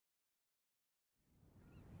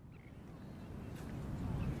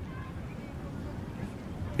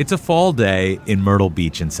It's a fall day in Myrtle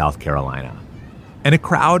Beach in South Carolina, and a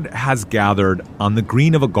crowd has gathered on the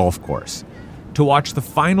green of a golf course to watch the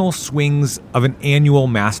final swings of an annual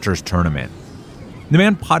Masters tournament. The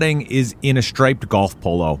man putting is in a striped golf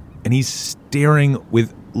polo, and he's staring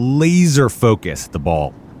with laser focus at the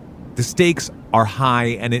ball. The stakes are high,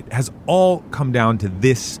 and it has all come down to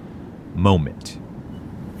this moment.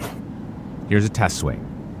 Here's a test swing.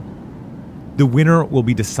 The winner will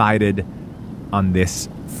be decided on this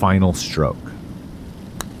final stroke.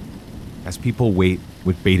 As people wait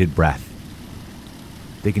with bated breath,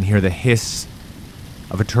 they can hear the hiss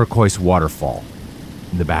of a turquoise waterfall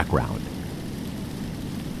in the background.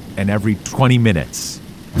 And every 20 minutes,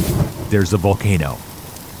 there's a volcano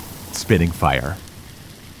spitting fire.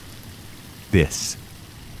 This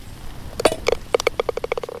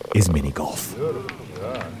is mini golf.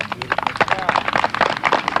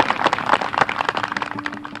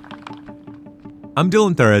 I'm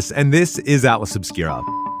Dylan Thuris, and this is Atlas Obscura,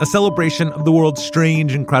 a celebration of the world's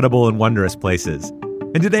strange, incredible, and wondrous places.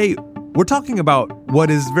 And today, we're talking about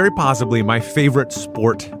what is very possibly my favorite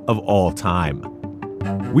sport of all time.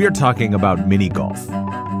 We are talking about mini golf.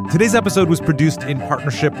 Today's episode was produced in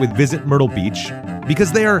partnership with Visit Myrtle Beach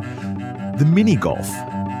because the mini golf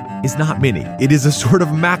is not mini. It is a sort of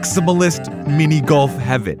maximalist mini golf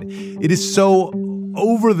heaven. It is so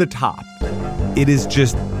over the top. It is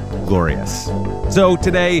just glorious. So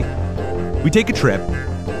today, we take a trip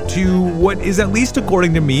to what is, at least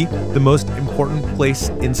according to me, the most important place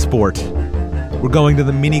in sport. We're going to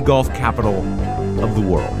the mini golf capital of the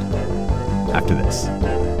world. After this.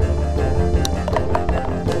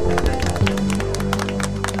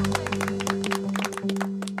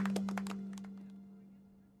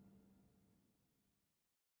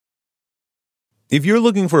 If you're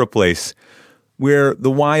looking for a place where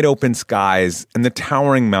the wide open skies and the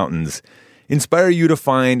towering mountains inspire you to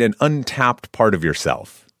find an untapped part of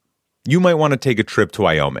yourself, you might want to take a trip to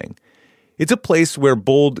Wyoming. It's a place where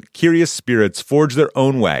bold, curious spirits forge their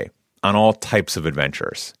own way on all types of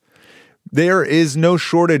adventures. There is no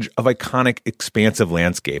shortage of iconic, expansive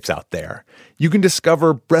landscapes out there. You can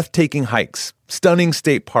discover breathtaking hikes, stunning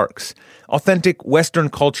state parks, authentic Western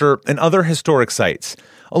culture, and other historic sites,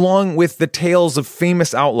 along with the tales of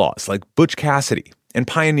famous outlaws like Butch Cassidy and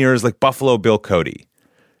pioneers like Buffalo Bill Cody.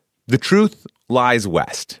 The truth lies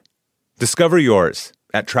west. Discover yours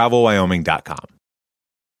at travelwyoming.com.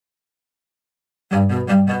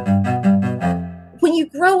 When you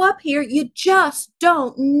grow up here, you just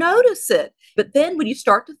don't notice it. But then when you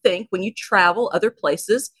start to think, when you travel other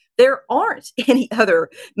places, there aren't any other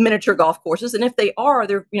miniature golf courses. And if they are,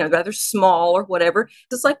 they're, rather small or whatever.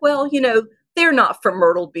 It's like, well, they're not from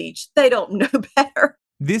Myrtle Beach. They don't know better.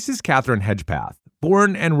 This is Catherine Hedgepath,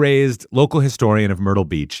 born and raised local historian of Myrtle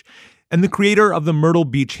Beach and the creator of the Myrtle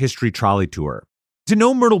Beach History Trolley Tour. To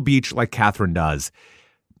know Myrtle Beach like Catherine does,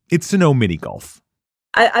 it's to know mini golf.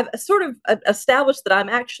 I've sort of established that I'm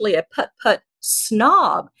actually a putt-putt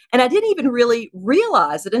snob, and I didn't even really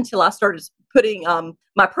realize it until I started putting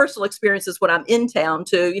my personal experiences when I'm in town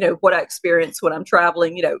to, what I experience when I'm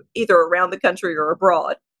traveling, either around the country or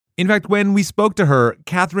abroad. In fact, when we spoke to her,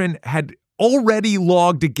 Catherine had already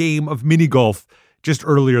logged a game of mini golf just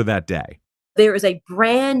earlier that day. There is a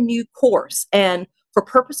brand new course, and for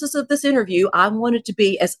purposes of this interview, I wanted to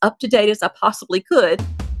be as up-to-date as I possibly could.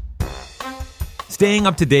 Staying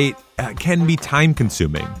up to date can be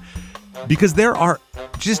time-consuming because there are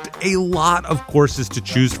just a lot of courses to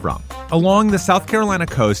choose from. Along the South Carolina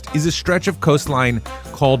coast is a stretch of coastline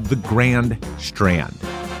called the Grand Strand.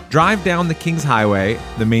 Drive down the Kings Highway,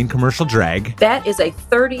 the main commercial drag. That is a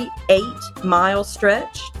 38-mile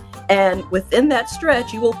stretch, and within that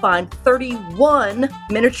stretch, you will find 31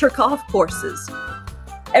 miniature golf courses.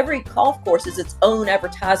 Every golf course is its own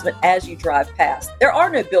advertisement as you drive past. There are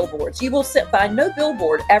no billboards. You will find no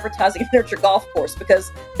billboard advertising a miniature golf course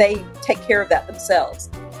because they take care of that themselves.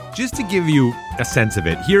 Just to give you a sense of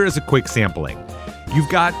it, here is a quick sampling. You've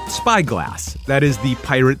got Spyglass. That is the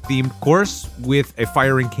pirate-themed course with a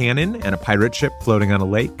firing cannon and a pirate ship floating on a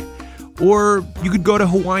lake. Or you could go to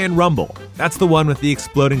Hawaiian Rumble. That's the one with the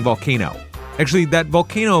exploding volcano. Actually, that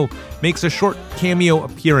volcano makes a short cameo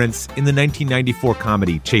appearance in the 1994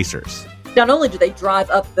 comedy Chasers. Not only do they drive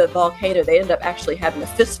up the volcano, they end up actually having a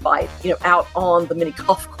fist fight, out on the mini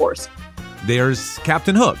golf course. There's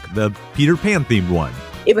Captain Hook, the Peter Pan-themed one.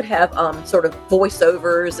 It would have sort of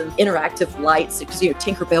voiceovers and interactive lights because,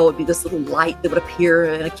 Tinkerbell would be this little light that would appear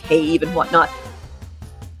in a cave and whatnot.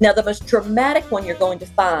 Now, the most dramatic one you're going to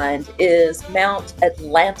find is Mount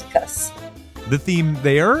Atlanticus. The theme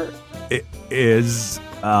there is,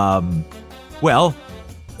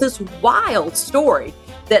 this wild story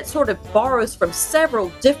that sort of borrows from several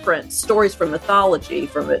different stories from mythology,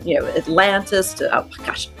 from Atlantis to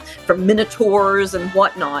from minotaurs and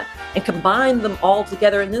whatnot, and combined them all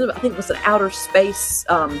together. And then I think it was an outer space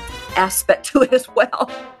aspect to it as well.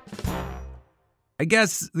 I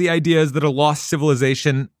guess the idea is that a lost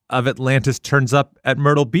civilization of Atlantis turns up at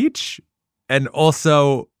Myrtle Beach, and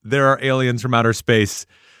also there are aliens from outer space,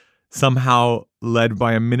 somehow led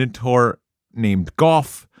by a minotaur named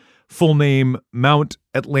Golf. Full name, Mount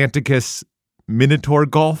Atlanticus Minotaur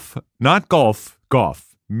Golf. Not golf,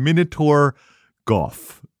 Golf. Minotaur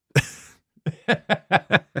Golf.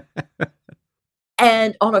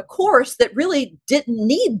 And on a course that really didn't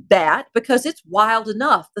need that because it's wild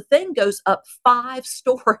enough. The thing goes up 5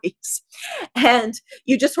 stories and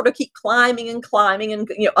you just sort of keep climbing and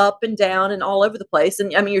up and down and all over the place.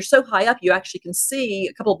 And I mean, you're so high up, you actually can see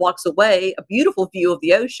a couple of blocks away a beautiful view of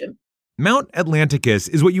the ocean. Mount Atlanticus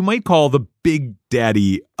is what you might call the big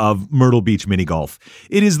daddy of Myrtle Beach mini golf.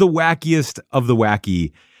 It is the wackiest of the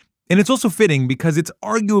wacky. And it's also fitting because it's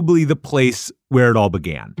arguably the place where it all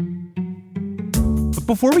began. But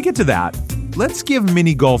before we get to that, let's give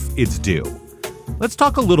mini golf its due. Let's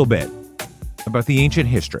talk a little bit about the ancient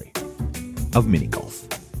history of mini golf.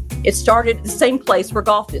 It started at the same place where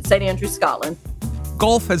golf did, St. Andrews, Scotland.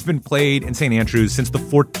 Golf has been played in St. Andrews since the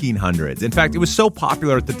 1400s. In fact, it was so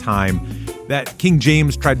popular at the time that King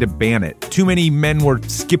James tried to ban it. Too many men were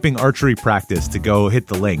skipping archery practice to go hit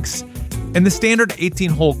the links. And the standard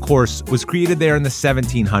 18-hole course was created there in the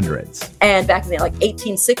 1700s. And back in the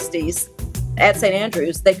 1860s, at St.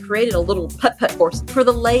 Andrews, they created a little putt-putt course for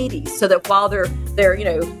the ladies so that while their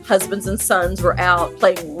husbands and sons were out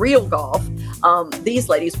playing real golf, these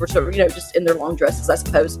ladies were sort of, just in their long dresses, I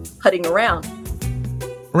suppose, putting around.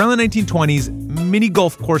 Around the 1920s, mini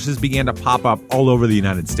golf courses began to pop up all over the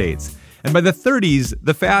United States. And by the 30s,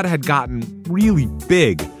 the fad had gotten really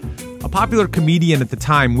big. A popular comedian at the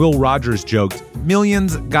time, Will Rogers, joked,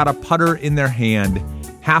 "Millions got a putter in their hand,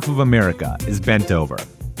 half of America is bent over."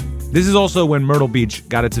 This is also when Myrtle Beach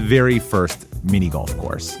got its very first mini golf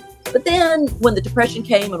course. But then when the Depression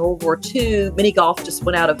came and World War II, mini golf just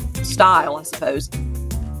went out of style, I suppose.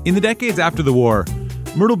 In the decades after the war,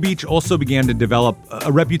 Myrtle Beach also began to develop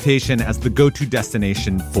a reputation as the go-to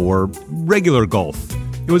destination for regular golf.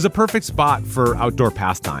 It was a perfect spot for outdoor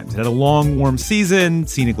pastimes. It had a long, warm season,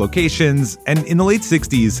 scenic locations, and in the late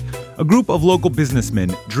 60s, a group of local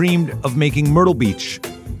businessmen dreamed of making Myrtle Beach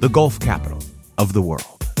the golf capital of the world.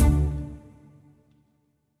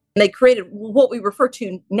 They created what we refer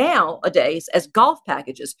to nowadays as golf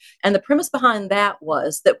packages. And the premise behind that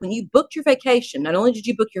was that when you booked your vacation, not only did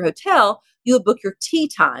you book your hotel, you would book your tee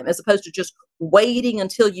time as opposed to just waiting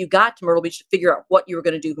until you got to Myrtle Beach to figure out what you were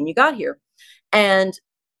going to do when you got here. And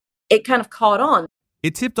it kind of caught on.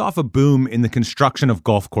 It tipped off a boom in the construction of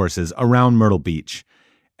golf courses around Myrtle Beach.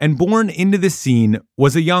 And born into this scene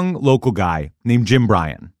was a young local guy named Jim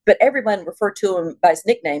Bryan. But everyone referred to him by his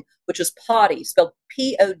nickname, which was Poddy, spelled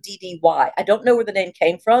Poddy. I don't know where the name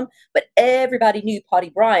came from, but everybody knew Poddy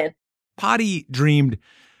Bryan. Poddy dreamed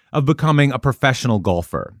of becoming a professional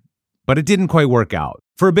golfer, but it didn't quite work out.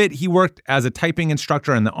 For a bit, he worked as a typing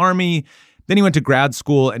instructor in the Army. Then he went to grad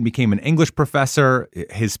school and became an English professor.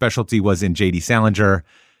 His specialty was in J.D. Salinger.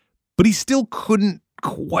 But he still couldn't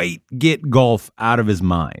quite get golf out of his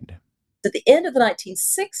mind. At the end of the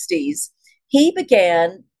 1960s, he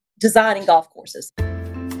began designing golf courses.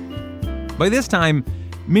 By this time,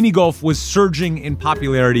 mini golf was surging in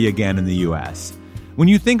popularity again in the U.S. When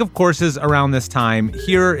you think of courses around this time,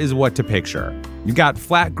 here is what to picture. You've got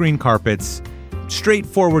flat green carpets,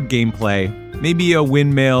 straightforward gameplay, maybe a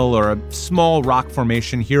windmill or a small rock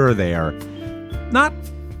formation here or there. Not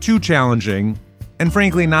too challenging, and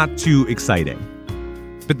frankly, not too exciting.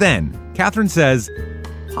 But then, Catherine says,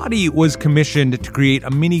 Poddy was commissioned to create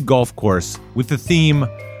a mini golf course with the theme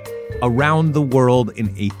Around the World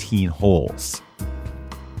in 18 Holes.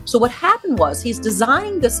 So what happened was he's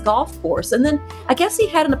designing this golf course, and then I guess he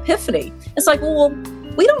had an epiphany. It's like, well,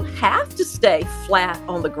 we don't have to stay flat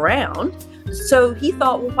on the ground. So he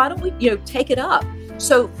thought, well, why don't we, take it up?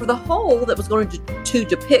 So for the hole that was going to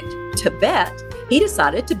depict Tibet, he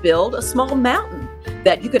decided to build a small mountain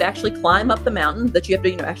that you could actually climb up the mountain, that you have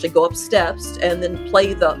to, actually go up steps and then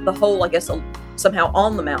play the hole, I guess, somehow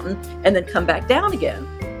on the mountain and then come back down again.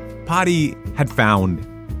 Poddy had found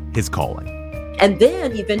his calling. And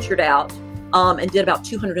then he ventured out and did about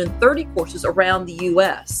 230 courses around the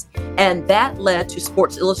U.S. And that led to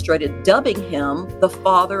Sports Illustrated dubbing him the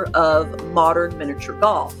father of modern miniature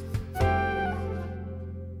golf.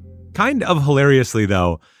 Kind of hilariously,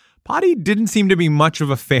 though, Poddy didn't seem to be much of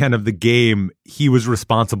a fan of the game he was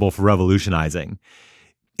responsible for revolutionizing.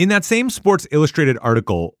 In that same Sports Illustrated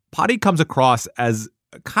article, Potty comes across as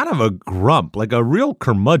kind of a grump, like a real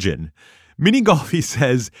curmudgeon. Mini golf, he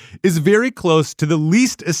says, is very close to the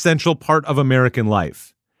least essential part of American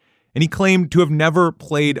life. And he claimed to have never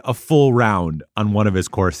played a full round on one of his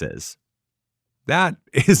courses. That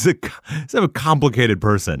is a complicated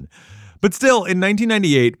person. But still, in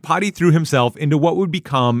 1998, Potty threw himself into what would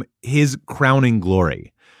become his crowning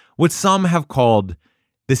glory, what some have called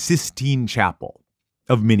the Sistine Chapel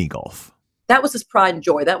of mini golf. That was his pride and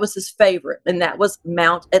joy. That was his favorite, and that was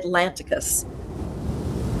Mount Atlanticus.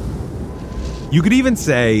 You could even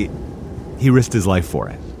say he risked his life for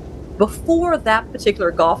it. Before that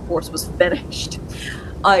particular golf course was finished,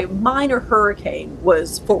 a minor hurricane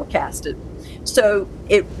was forecasted. So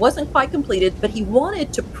it wasn't quite completed, but he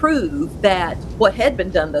wanted to prove that what had been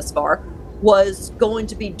done thus far was going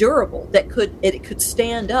to be durable, that it could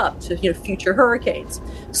stand up to future hurricanes.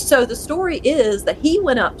 So the story is that he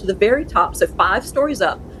went up to the very top, so 5 stories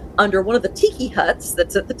up, under one of the tiki huts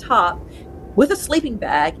that's at the top, with a sleeping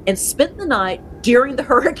bag, and spent the night during the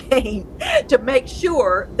hurricane to make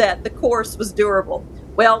sure that the course was durable.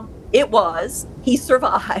 Well, it was. He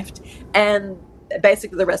survived, and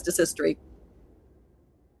basically the rest is history.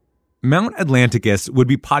 Mount Atlanticus would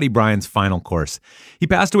be Potty Bryant's final course. He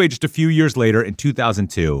passed away just a few years later in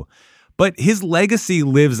 2002. But his legacy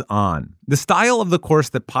lives on. The style of the course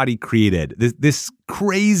that Potty created, this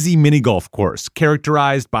crazy mini golf course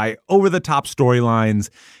characterized by over-the-top storylines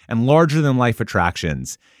and larger-than-life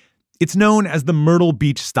attractions, it's known as the Myrtle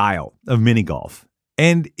Beach style of mini golf.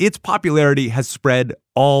 And its popularity has spread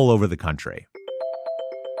all over the country.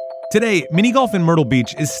 Today, mini golf in Myrtle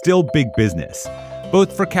Beach is still big business,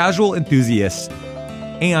 both for casual enthusiasts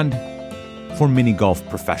and for mini golf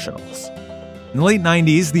professionals. In the late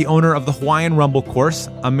 90s, the owner of the Hawaiian Rumble course,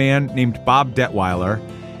 a man named Bob Detweiler,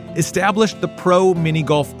 established the Pro Mini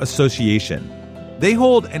Golf Association. They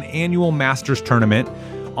hold an annual Masters tournament,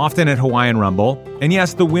 often at Hawaiian Rumble, and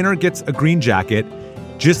yes, the winner gets a green jacket,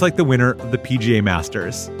 just like the winner of the PGA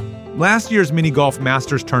Masters. Last year's Mini Golf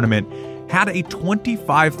Masters tournament had a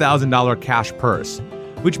 $25,000 cash purse,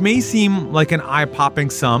 which may seem like an eye-popping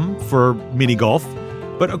sum for mini golf,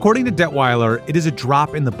 but according to Detweiler, it is a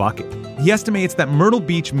drop in the bucket. He estimates that Myrtle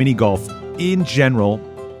Beach mini golf, in general,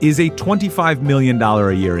 is a $25 million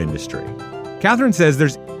a year industry. Catherine says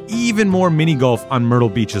there's even more mini golf on Myrtle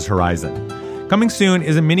Beach's horizon. Coming soon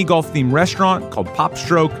is a mini golf-themed restaurant called Pop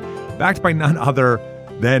Stroke, backed by none other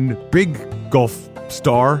than big golf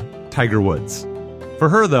star Tiger Woods. For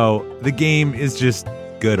her, though, the game is just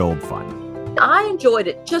good old fun. I enjoyed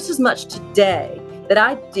it just as much today that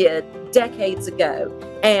I did decades ago.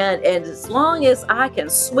 And as long as I can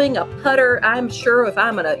swing a putter, I'm sure if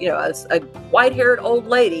I'm a white-haired old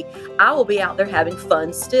lady, I will be out there having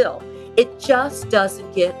fun still. It just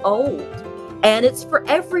doesn't get old. And it's for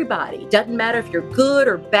everybody. Doesn't matter if you're good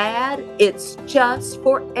or bad. It's just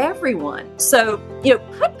for everyone. So,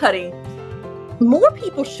 putt-putting, more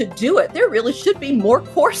people should do it. There really should be more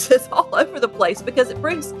courses all over the place because it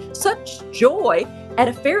brings such joy at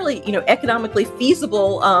a fairly, economically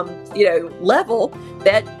feasible, level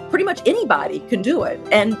that pretty much anybody can do it.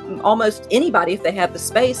 And almost anybody, if they have the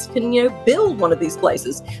space, can, build one of these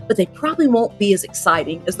places. But they probably won't be as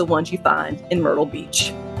exciting as the ones you find in Myrtle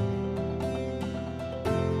Beach.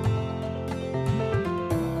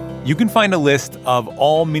 You can find a list of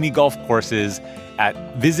all mini golf courses at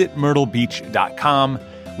visitmyrtlebeach.com.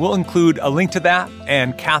 We'll include a link to that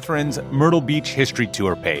and Catherine's Myrtle Beach History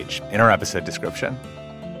Tour page in our episode description.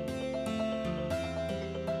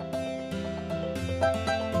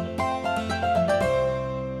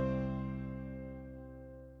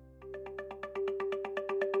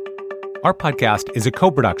 Our podcast is a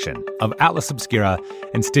co-production of Atlas Obscura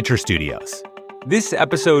and Stitcher Studios. This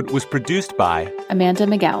episode was produced by Amanda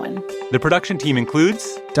McGowan. The production team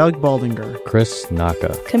includes Doug Baldinger, Chris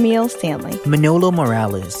Naka, Camille Stanley, Manolo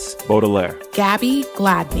Morales, Baudelaire, Gabby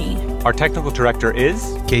Gladney. Our technical director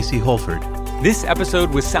is Casey Holford. This episode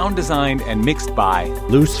was sound designed and mixed by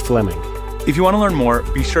Luce Fleming. If you want to learn more,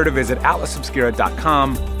 be sure to visit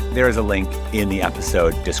atlasobscura.com. There is a link in the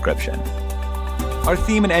episode description. Our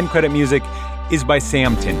theme and end credit music is by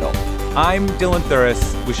Sam Tyndall. I'm Dylan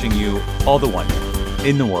Thuris, wishing you all the wonder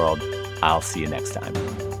in the world. I'll see you next time.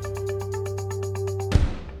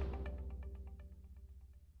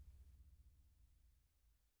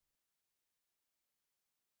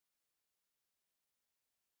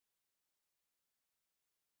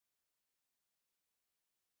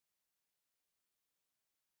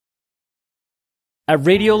 At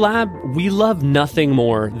Radiolab, we love nothing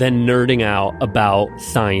more than nerding out about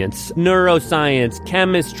science, neuroscience,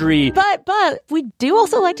 chemistry. But we do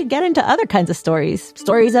also like to get into other kinds of stories.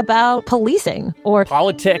 Stories about policing or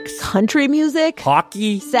politics, country music,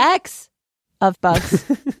 hockey, sex, of bugs.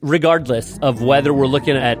 Regardless of whether we're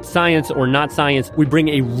looking at science or not science, we bring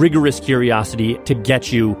a rigorous curiosity to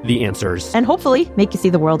get you the answers. And hopefully make you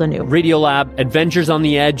see the world anew. Radiolab, adventures on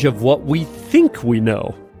the edge of what we think we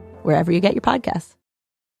know. Wherever you get your podcasts.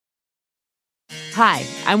 Hi,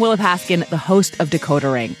 I'm Willa Paskin, the host of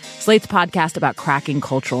Decoder Ring, Slate's podcast about cracking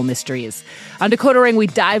cultural mysteries. On Decoder Ring, we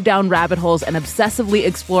dive down rabbit holes and obsessively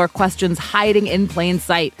explore questions hiding in plain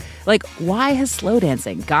sight. Like, why has slow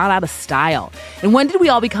dancing gone out of style? And when did we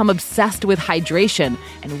all become obsessed with hydration?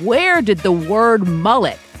 And where did the word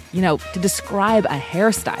mullet, to describe a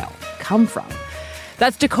hairstyle, come from?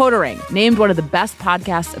 That's Decoder Ring, named one of the best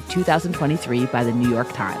podcasts of 2023 by the New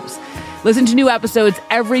York Times. Listen to new episodes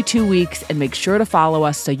every 2 weeks and make sure to follow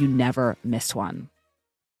us so you never miss one.